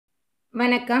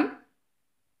வணக்கம்.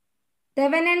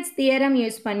 Thevenin's theorem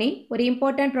use பண்ணி ஒரு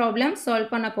important problem solve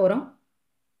பண்ண போறோம்.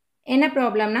 என்ன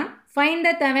ப்ராப்ளம்னா find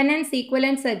the Thevenin's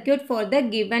equivalent circuit for the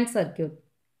given circuit.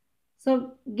 So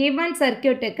given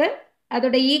circuitக்கு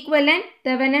அதோட equivalent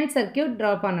Thevenin circuit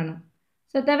draw பண்ணணும்.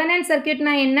 So Thevenin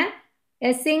circuitனா என்ன?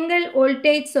 A single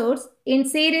voltage source in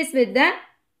series with the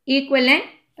equivalent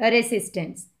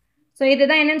resistance. So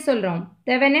இதுதான் என்னன்னு சொல்றோம்?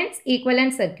 Thevenin's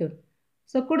equivalent circuit.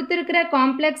 So கொடுத்திருக்கிற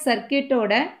complex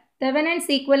circuitோட Thevenin's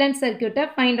equivalent circuitஐ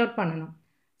find out பண்ணணும்.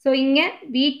 So இங்க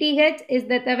VTH is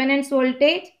the Thevenin's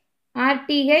voltage,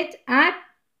 RTH are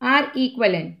R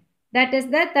equivalent. That is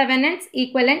the Thevenin's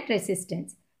equivalent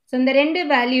resistance. So இந்த ரெண்டு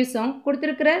valuesம்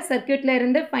கொடுத்திருக்கிற circuitல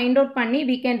இருந்து find out பண்ணி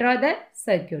we can draw the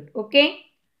circuit. Okay.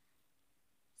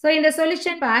 So in the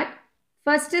solution part,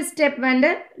 first step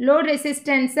வந்து load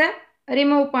resistance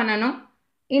remove பண்ணணும்.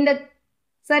 இந்த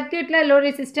circuitல load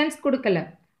resistance கொடுக்கல.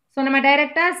 So நம்ம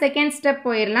டைரக்டா செகண்ட் ஸ்டெப்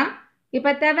போயிடலாம்.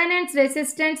 இப்போ Thevenin's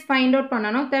resistance find out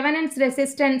பண்ணணும். Thevenin's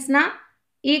resistanceனா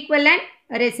equivalent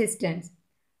resistance.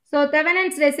 So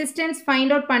Thevenin's resistance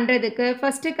find out பண்றதுக்கு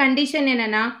first condition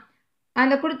என்னன்னா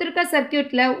அந்த கொடுத்திருக்க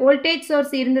சர்க்யூட்ல வோல்டேஜ்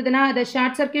சோர்ஸ் இருந்ததுன்னா அதை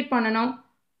ஷார்ட் சர்க்யூட் பண்ணணும்.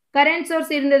 கரண்ட்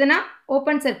சோர்ஸ் இருந்ததுன்னா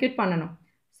ஓப்பன் சர்க்யூட் பண்ணணும்.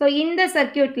 ஸோ இந்த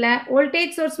சர்க்யூட்ல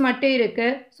வோல்டேஜ் சோர்ஸ் மட்டும் இருக்கு.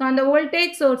 ஸோ அந்த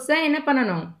வோல்டேஜ் சோர்ஸை என்ன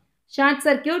பண்ணணும்? ஷார்ட்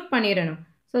சர்க்யூட் பண்ணிடணும்.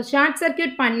 ஸோ ஷார்ட்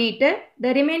சர்க்யூட் பண்ணிட்டு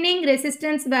த ரிமைனிங்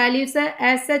ரெசிஸ்டன்ஸ் வேல்யூஸை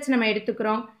ஆஸ் சச் நம்ம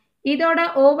எடுத்துக்கிறோம். இதோட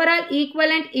ஓவரால்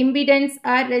ஈக்குவலண்ட் இம்பிடன்ஸ்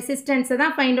ஆர் ரெசிஸ்டன்ஸை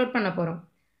தான் ஃபைண்ட் அவுட் பண்ண போகிறோம்.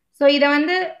 ஸோ இதை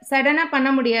வந்து சடனாக பண்ண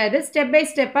முடியாது, ஸ்டெப் பை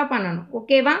ஸ்டெப்பாக பண்ணணும்.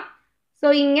 ஓகேவா? ஸோ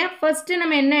இங்கே ஃபர்ஸ்ட்டு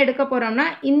நம்ம என்ன எடுக்க போகிறோம்னா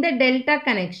இந்த டெல்டா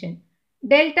கனெக்ஷன்.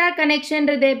 டெல்டா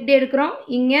கனெக்ஷன்றது எப்படி எடுக்கிறோம்?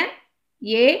 இங்கே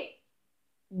ஏ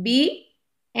B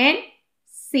and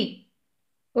C.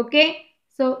 Okay.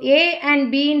 So A and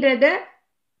பின்றது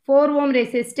 4 ohm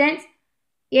resistance,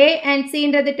 A and C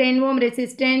ன்றது 10 ohm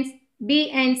resistance, B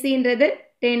and C ன்றது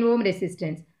 10 ohm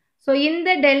resistance. So இந்த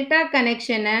delta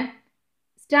connection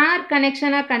star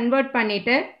connection convert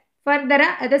பண்ணிட்டு further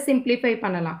அதை simplify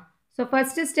பண்ணலாம். So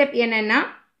first step என்னன்னா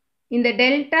இந்த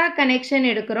delta connection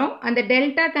எடுக்கிறோம். அந்த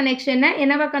delta connection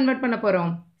என்னவா convert பண்ண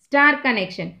போறோம்? Star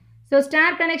connection. So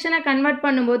star connection convert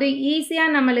பண்ணும்போது ஈஸியா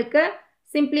நம்மளுக்கு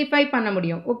simplify பண்ண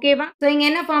முடியும். ஓகேவா? So இங்க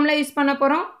என்ன ஃபார்முலா யூஸ் பண்ண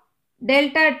போறோம்?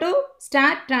 Delta to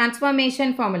star transformation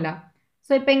formula.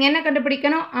 So இப்போ இங்க என்ன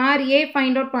கண்டுபிடிக்கணும்? RA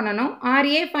find out பண்ணணும்.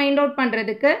 RA find out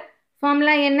பண்றதுக்கு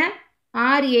formula என்ன?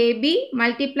 RAB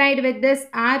multiplied with this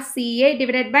RCA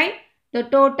divided by the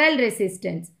total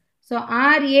resistance. So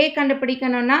RA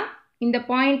கண்டுபிடிக்கணும்னா இந்த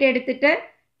பாயிண்ட் எடுத்துட்டு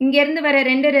இங்க இருந்து வர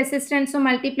ரெண்டு ரெசிஸ்டன்ஸும்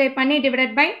மல்டிப்ளை பண்ணி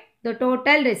divided by the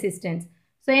total resistance.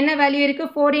 So என்ன வேல்யூ இருக்கு?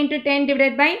 4 into 10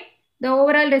 divided by the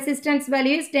overall resistance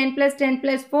value is 10 plus 10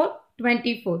 plus 4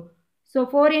 24. So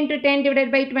 4 into 10 divided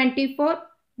by 24,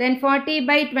 then 40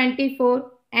 by 24,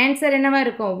 answer என்னவா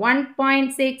இருக்கும்?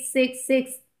 1.666.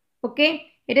 Okay,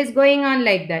 it is going on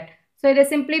like that. So இதை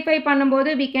simplify பண்ணும்போது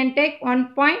we can take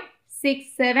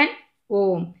 1.67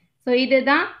 ohm. So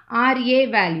இதுதான் RA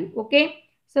value. Okay,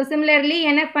 so similarly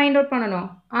என்ன find out பண்ணணும்?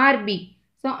 RB.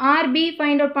 So RB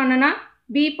find out பண்ணனா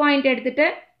B point எடுத்துட்டு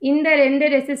இந்த ரெண்டு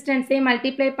ரெசிஸ்டன்ஸை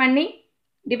multiply பண்ணி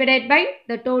divided by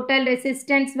the total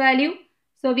resistance value.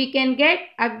 So we can get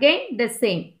again the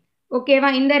same. Okay va,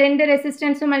 இந்த ரெண்டு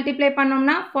ரெசிஸ்டன்ஸும் மல்டிப்ளை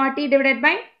பண்ணோம்னா 40 divided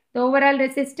by the overall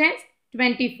resistance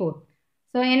 24.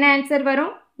 So என்ன ஆன்சர்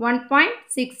வரும்?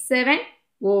 1.67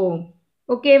 ohm.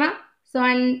 Okay va? So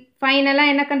ஃபைனலா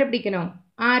என்ன கண்டுபிடிக்கணும்?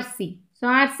 RC. So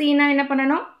RC னா என்ன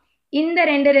பண்ணணும்? இந்த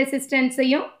ரெண்டு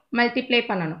ரெசிஸ்டன்ஸையும் மல்டிப்ளை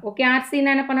பண்ணணும். ஓகே, RC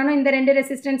னா என்ன பண்ணணும்? இந்த ரெண்டு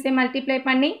ரெசிஸ்டன்ஸையும் மல்டிப்ளை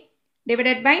பண்ணி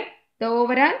divided by the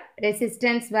overall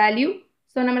resistance value.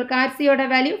 So நம்மளுக்கு RC ஓட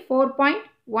வேல்யூ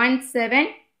 4.17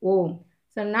 ohm.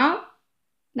 So now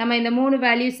நம்ம இந்த மூணு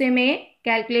வேல்யூஸையுமே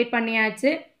calculate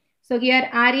பண்ணியாச்சு. So here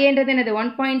RA ன்றது என்னது?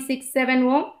 1.67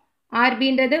 ohm, RB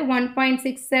ன்றது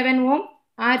 1.67 ohm,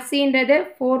 RC ன்றது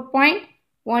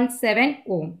 4.17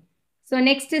 ohm. So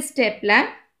next stepல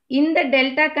இந்த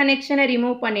delta connectionஐ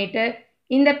remove பண்ணிட்டு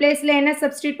இந்த பிளேஸ்ல என்ன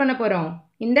substitute பண்ண போறோம்?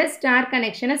 இந்த star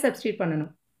connectionஐ substitute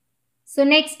பண்ணணும். So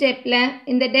next stepல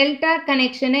இந்த delta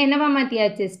connection என்னவா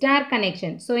மாத்தியாச்சு? Star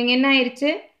connection. So இங்க என்ன ஆயிருச்சு?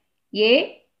 A,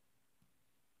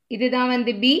 இதுதான்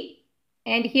வந்து B,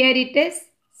 and here it is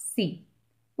C.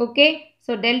 Okay,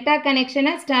 so delta connection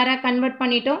ஸ்டாரா convert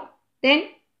பண்ணிட்டோம். Then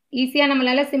ஈஸியா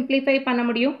நம்மளால simplify பண்ண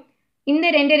முடியும். இந்த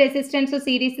ரெண்டு ரெசிஸ்டன்ஸும்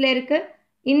சீரீஸ்ல இருக்கு,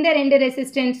 இந்த ரெண்டு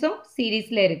ரெசிஸ்டன்ஸும்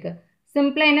சீரீஸ்ல இருக்கு.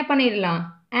 சிம்பிளா என்ன பண்ணிடலாம்?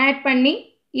 ஆட் பண்ணி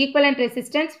ஈக்குவலண்ட்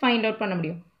ரெசிஸ்டன்ஸ் ஃபைண்ட் அவுட் பண்ண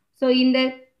முடியும். ஸோ இந்த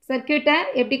சர்க்யூட்டை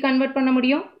எப்படி கன்வெர்ட் பண்ண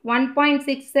முடியும்?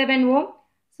 1.67 ohm.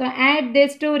 So add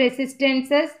these two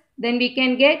resistances, then we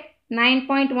can get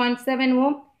 9.17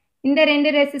 ohm. இந்த ரெண்டு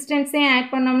ரெசிஸ்டன்ஸையும்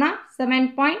ஆட் பண்ணோம்னா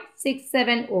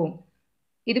 7.67 ஓம்.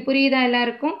 இது புரியுதா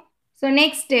எல்லாருக்கும்? ஸோ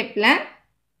நெக்ஸ்ட் ஸ்டெப்பில்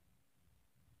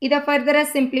இதை ஃபர்தராக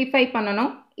சிம்பிளிஃபை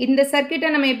பண்ணணும். இந்த சர்க்யூட்டை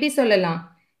நம்ம எப்படி சொல்லலாம்?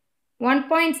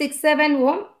 1.67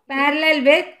 ஓம் parallel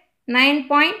with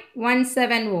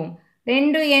 9.17 ஓம்.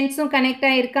 ரெண்டு எண்ட்ஸும் கனெக்ட்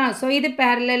ஆகிருக்கா? ஸோ இது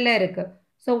பேரலில் இருக்குது.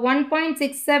 So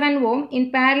 1.67 Om in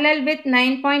parallel with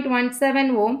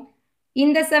 9.17 ஓம்.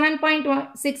 இந்த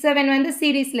 7.67 வந்து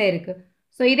சீரீஸில் இருக்குது.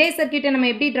 ஸோ இதே சர்க்யூட்டை நம்ம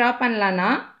எப்படி ட்ரா பண்ணலான்னா,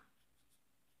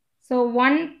 so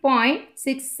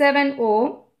 1.67 ohm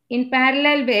in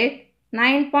parallel with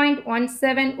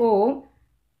 9.17 ohm.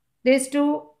 These two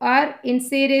are in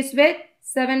series with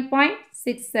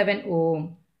 7.67 ohm.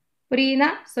 புரியுதா?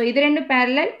 ஸோ இது ரெண்டு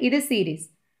parallel, இது series.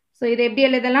 ஸோ இது எப்படி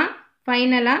எழுதலாம்?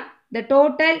 ஃபைனலாக the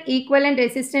total equivalent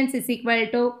resistance is equal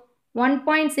to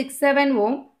 1.67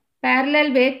 ohm parallel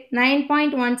with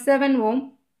 9.17 ohm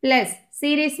plus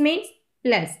series means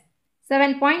plus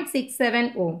 7.67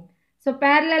 ohm. So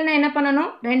parallel na enna pannanom?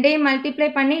 ரெண்டையும் multiply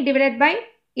பண்ணி divided by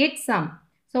its sum.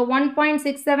 So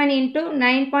 1.67 into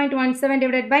 9.17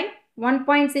 divided by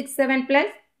 1.67 plus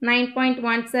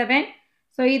 9.17.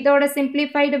 So இதோட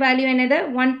simplified value என்னது?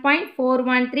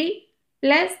 1.413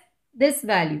 plus this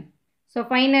value. So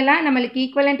finally நம்மளுக்கு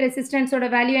equivalent resistance ஓட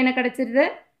value என்ன கிடைச்சிருது?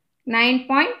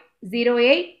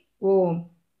 9.08 ohm.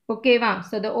 Okay va?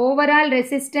 So the overall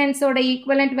resistance oda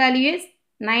equivalent value is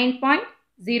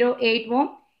 9.08 ohm.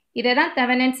 இதை தான்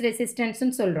Thevenin's resistance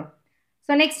ன்னு சொல்கிறோம்.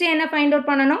 ஸோ நெக்ஸ்ட் என்ன ஃபைண்ட் அவுட்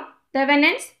பண்ணணும்?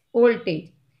 Thevenin's voltage.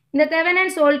 இந்த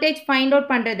Thevenin's voltage ஃபைண்ட் அவுட்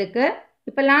பண்ணுறதுக்கு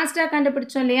இப்போ லாஸ்ட்டாக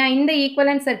கண்டுபிடிச்சோம் இல்லையா, இந்த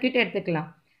ஈக்குவலன்ட் சர்க்யூட் எடுத்துக்கலாம்.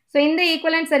 ஸோ இந்த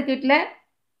ஈக்குவலன்ட் சர்க்யூட்டில்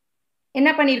என்ன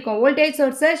பண்ணியிருக்கோம்? வோல்டேஜ்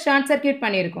சோர்ஸை ஷார்ட் சர்க்யூட்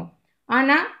பண்ணியிருக்கோம்.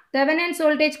 ஆனால் Thevenin's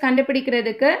voltage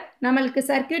கண்டுபிடிக்கிறதுக்கு நம்மளுக்கு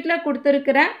சர்க்யூட்டில்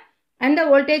கொடுத்துருக்கிற அந்த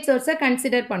வோல்டேஜ் சோர்ஸை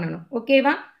கன்சிடர் பண்ணணும்.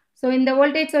 ஓகேவா? ஸோ இந்த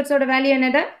வோல்டேஜ் சோர்ஸோட வேல்யூ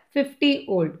என்னது? 50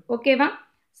 வோல்ட். ஓகேவா?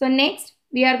 So next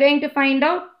we are going to find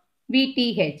out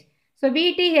VTH. So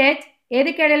VTH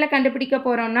எதுக்கு இடையில கண்டுபிடிக்க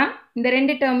போகிறோம்னா, இந்த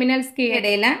ரெண்டு டெர்மினல்ஸ்க்கு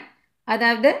இடையில,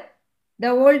 அதாவது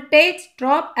the voltage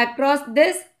drop across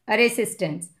this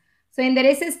resistance. So இந்த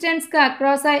ரெசிஸ்டன்ஸ்க்கு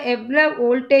அக்ராஸாக எவ்வளோ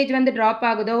வோல்டேஜ் வந்து ட்ராப்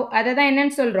ஆகுதோ அதை தான்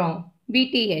என்னன்னு சொல்கிறோம்?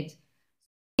 VTH.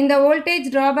 இந்த வோல்டேஜ்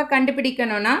ட்ராப்பை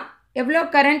கண்டுபிடிக்கணும்னா எவ்வளோ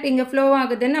கரண்ட் இங்கே ஃப்ளோ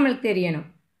ஆகுதுன்னு நம்மளுக்கு தெரியணும்.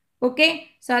 ஓகே,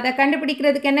 ஸோ அதை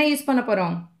கண்டுபிடிக்கிறதுக்கு என்ன யூஸ் பண்ண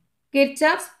போகிறோம்?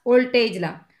 Kirchhoff's voltage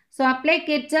law. So apply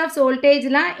Kirchhoff's voltage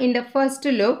law இந்த ஃபர்ஸ்ட்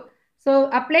லூப். ஸோ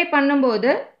அப்ளை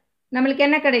பண்ணும்போது நம்மளுக்கு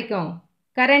என்ன கிடைக்கும்?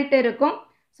 கரண்ட் இருக்கும்.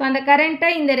 ஸோ அந்த கரண்ட்டை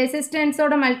இந்த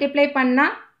ரெசிஸ்டன்ஸோட மல்டிப்ளை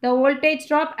பண்ணால் the voltage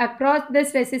drop across this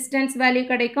resistance value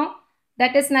கிடைக்கும்.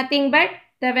 That is nothing but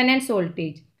Thevenin's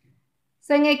voltage.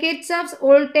 So இங்கே Kirchhoff's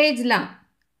voltage law,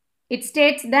 it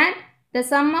states that the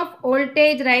sum of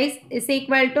voltage rise is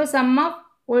equal to sum of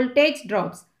voltage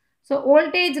drops. So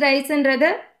voltage rise என்றது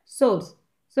source.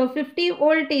 So 50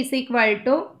 volt is equal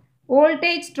to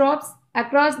voltage drops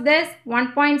across this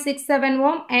 1.67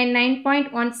 ohm and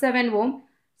 9.17 ohm.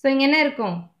 So இங்க என்ன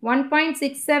இருக்கும்?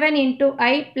 1.67 into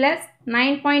I plus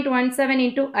 9.17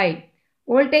 into I.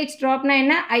 Voltage drop na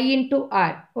என்ன? I into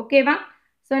R. Okay va?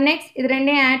 So next இது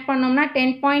ரெண்டையும் add பண்ணோம்னா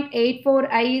 10.84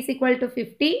 I is equal to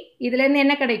 50. இதுலேருந்து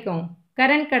என்ன கிடைக்கும்?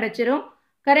 கரண்ட் கிடைச்சிரும்.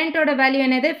 கரண்ட்டோட வேல்யூ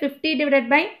என்னது? 50 divided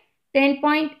by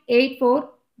 10.84,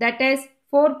 that is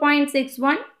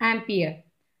 4.61 ampere.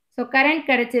 So current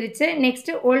கிடைச்சிருச்சு. Next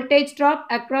voltage drop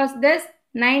across this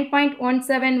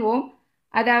 9.17 ohm,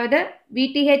 அதாவது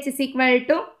VTH is equal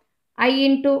to I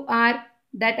into R.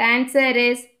 That answer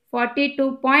is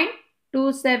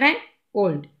 42.27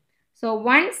 volt. So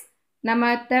once நம்ம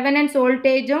Thevenin's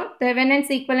voltage Thevenin's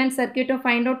equivalent circuit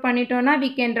find out பண்ணிட்டோம்னா we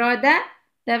can draw the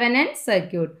Thevenin's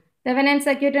circuit. Thevenin's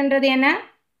circuit என்றது என்ன?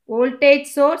 Voltage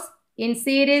source in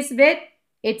series with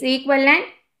its equivalent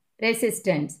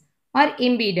resistance or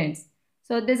impedance.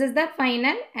 So this is the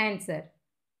final answer.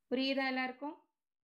 புரியுதா எல்லாருக்கும்?